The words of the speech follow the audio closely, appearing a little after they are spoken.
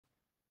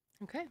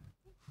Okay.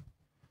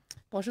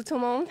 Bonjour tout le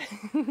monde.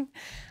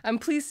 I'm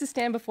pleased to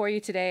stand before you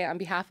today on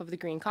behalf of the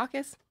Green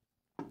Caucus.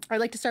 I'd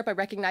like to start by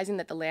recognizing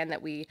that the land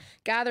that we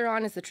gather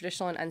on is the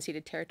traditional and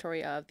unceded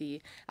territory of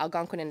the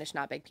Algonquin and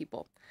Anishinaabe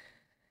people.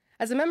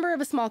 As a member of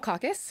a small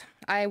caucus,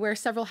 I wear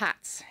several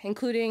hats,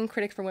 including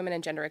critic for women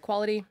and gender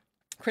equality,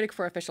 critic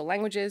for official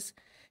languages,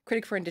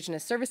 critic for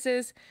Indigenous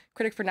services,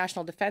 critic for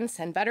national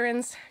defense and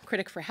veterans,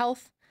 critic for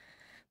health.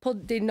 Pour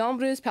de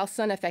nombreuses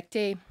personnes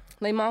affectées,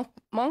 les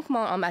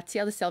manquements en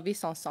matière de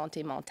services en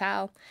santé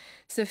mentale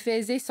se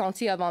faisaient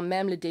sentir avant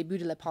même le début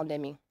de la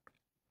pandémie.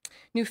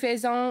 Nous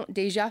faisons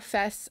déjà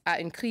face à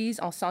une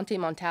crise en santé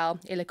mentale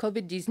et le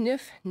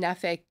COVID-19 n'a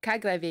fait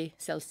qu'aggraver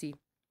celle-ci.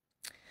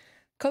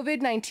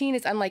 COVID-19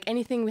 is unlike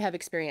anything we have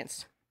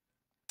experienced.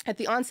 At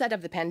the onset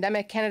of the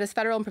pandemic, Canada's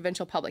federal and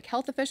provincial public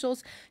health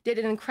officials did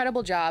an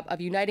incredible job of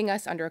uniting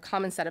us under a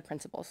common set of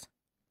principles,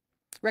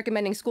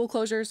 recommending school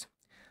closures,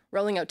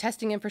 rolling out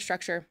testing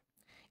infrastructure,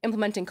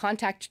 implementing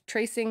contact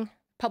tracing,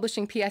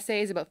 publishing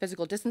PSAs about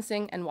physical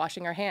distancing, and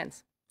washing our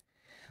hands.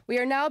 We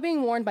are now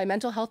being warned by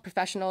mental health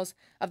professionals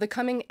of the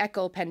coming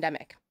echo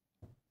pandemic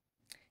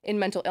in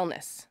mental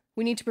illness.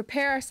 We need to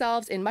prepare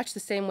ourselves in much the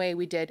same way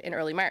we did in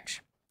early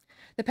March.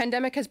 The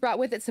pandemic has brought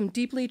with it some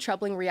deeply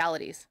troubling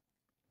realities.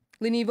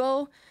 Le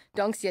niveau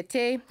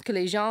d'anxiété que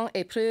les gens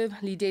éprouvent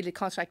l'idée de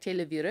contracter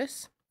le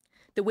virus,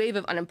 the wave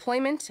of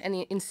unemployment and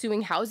the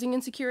ensuing housing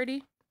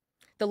insecurity,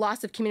 the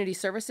loss of community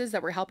services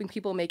that were helping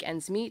people make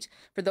ends meet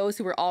for those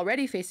who were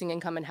already facing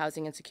income and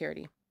housing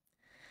insecurity,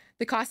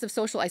 the cost of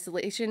social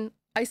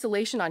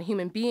isolation on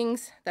human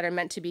beings that are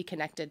meant to be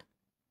connected,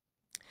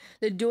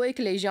 le deuil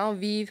que les gens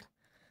vivent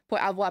pour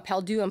avoir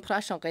perdu un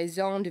proche en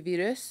raison du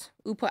virus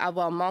ou pour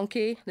avoir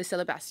manqué la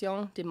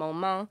célébration des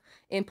moments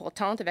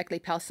importants avec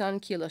les personnes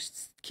qui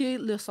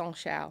leur sont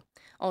chères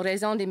en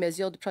raison des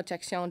mesures de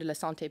protection de la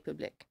santé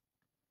publique.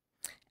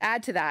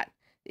 Add to that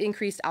the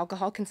increased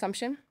alcohol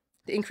consumption,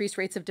 the increased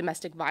rates of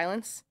domestic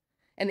violence,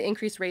 and the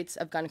increased rates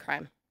of gun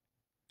crime.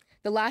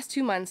 The last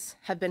 2 months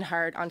have been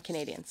hard on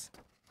Canadians.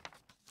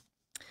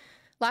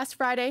 Last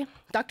Friday,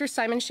 Dr.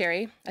 Simon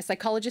Sherry, a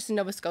psychologist in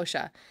Nova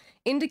Scotia,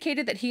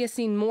 indicated that he has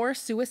seen more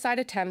suicide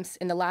attempts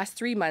in the last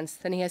 3 months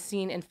than he has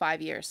seen in 5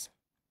 years.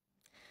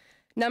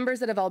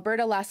 Numbers out of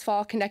Alberta last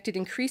fall connected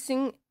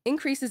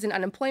increases in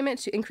unemployment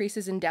to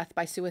increases in death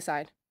by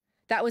suicide.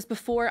 That was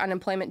before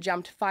unemployment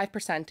jumped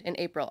 5% in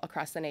April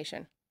across the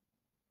nation.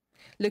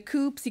 Le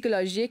coût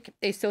psychologique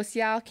et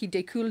social qui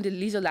découle de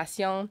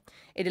l'isolation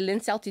et de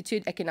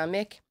l'incertitude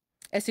économique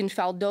est un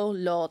fardeau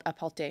lourd à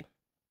porter.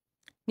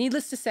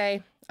 Needless to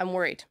say, I'm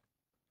worried.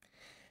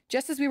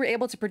 Just as we were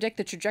able to predict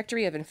the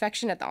trajectory of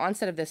infection at the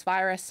onset of this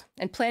virus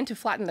and plan to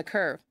flatten the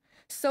curve,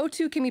 so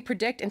too can we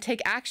predict and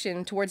take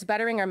action towards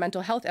bettering our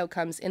mental health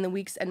outcomes in the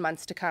weeks and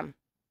months to come.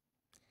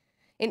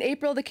 In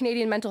April, the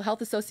Canadian Mental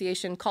Health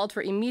Association called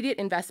for immediate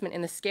investment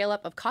in the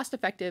scale-up of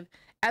cost-effective,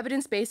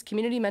 evidence-based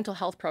community mental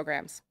health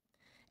programs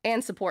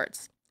and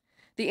supports.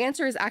 The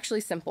answer is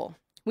actually simple.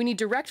 We need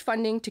direct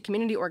funding to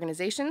community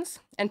organizations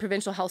and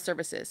provincial health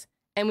services,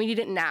 and we need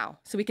it now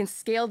so we can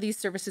scale these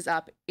services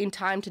up in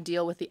time to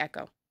deal with the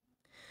echo.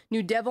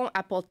 Nous devons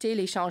apporter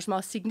les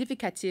changements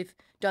significatifs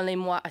dans les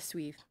mois à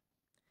suivre.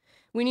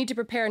 We need to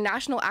prepare a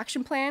national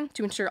action plan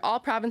to ensure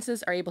all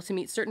provinces are able to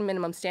meet certain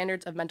minimum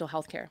standards of mental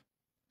health care.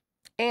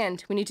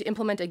 And we need to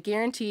implement a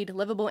guaranteed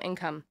livable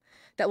income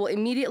that will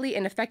immediately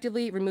and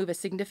effectively remove a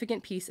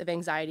significant piece of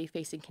anxiety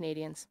facing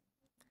Canadians.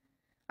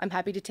 I'm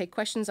happy to take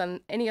questions on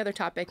any other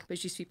topic, but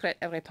je suis prête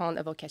à répondre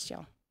à vos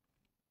questions.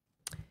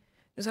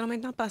 Nous allons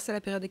maintenant passer à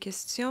la période de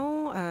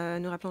questions.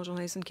 Nous rappelons aux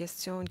journalistes une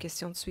question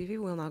de suivi.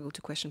 We'll now go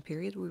to question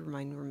period. We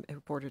remind a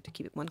reporter to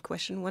keep it one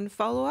question, one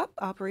follow-up.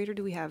 Operator,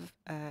 do we have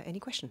any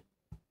question?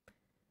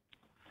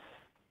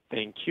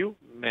 Thank you.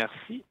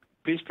 Merci.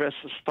 Please press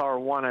star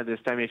 1 at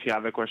this time if you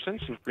have a question.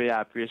 S'il vous plaît,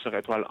 appuyez sur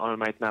étoile 1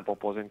 maintenant pour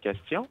poser une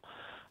question.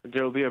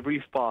 There will be a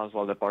brief pause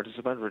while the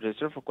participants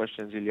register for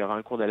questions. Il y aura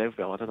un court délai vous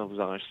permettant de vous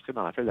enregistrer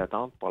dans la file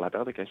d'attente pour la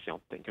période de questions.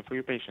 Thank you for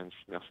your patience.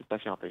 Merci de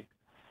patienter.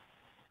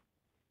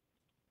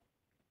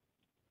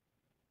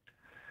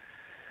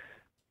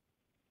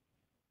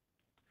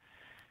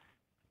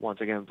 Once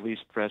again, please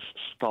press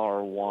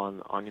star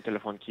 1 on your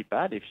telephone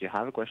keypad if you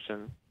have a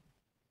question.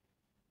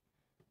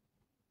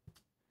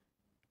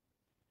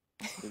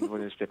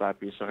 N'hésitez pas à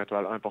appuyer sur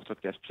étoile 1 pour toute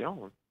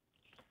question.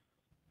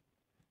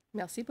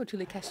 Merci pour toutes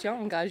les questions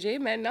engagées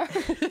maintenant.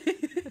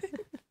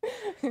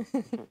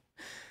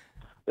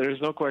 There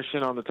is no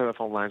question on the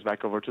telephone lines.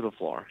 Back over to the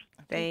floor.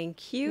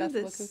 Thank you.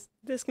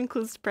 This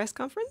concludes the press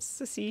conference.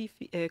 Ceci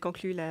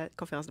conclut la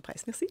conférence de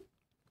presse. Merci.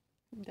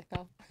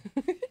 D'accord.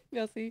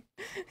 Merci.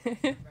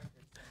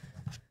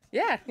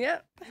 Yeah.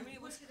 I mean,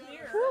 it was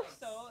clear,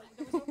 so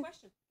there was no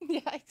question.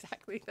 Yeah,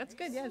 exactly. That's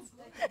good, yes.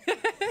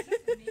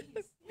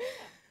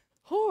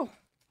 Oh,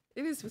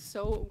 it was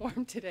so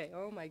warm today.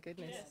 Oh, my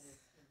goodness. Yes,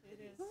 it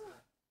is.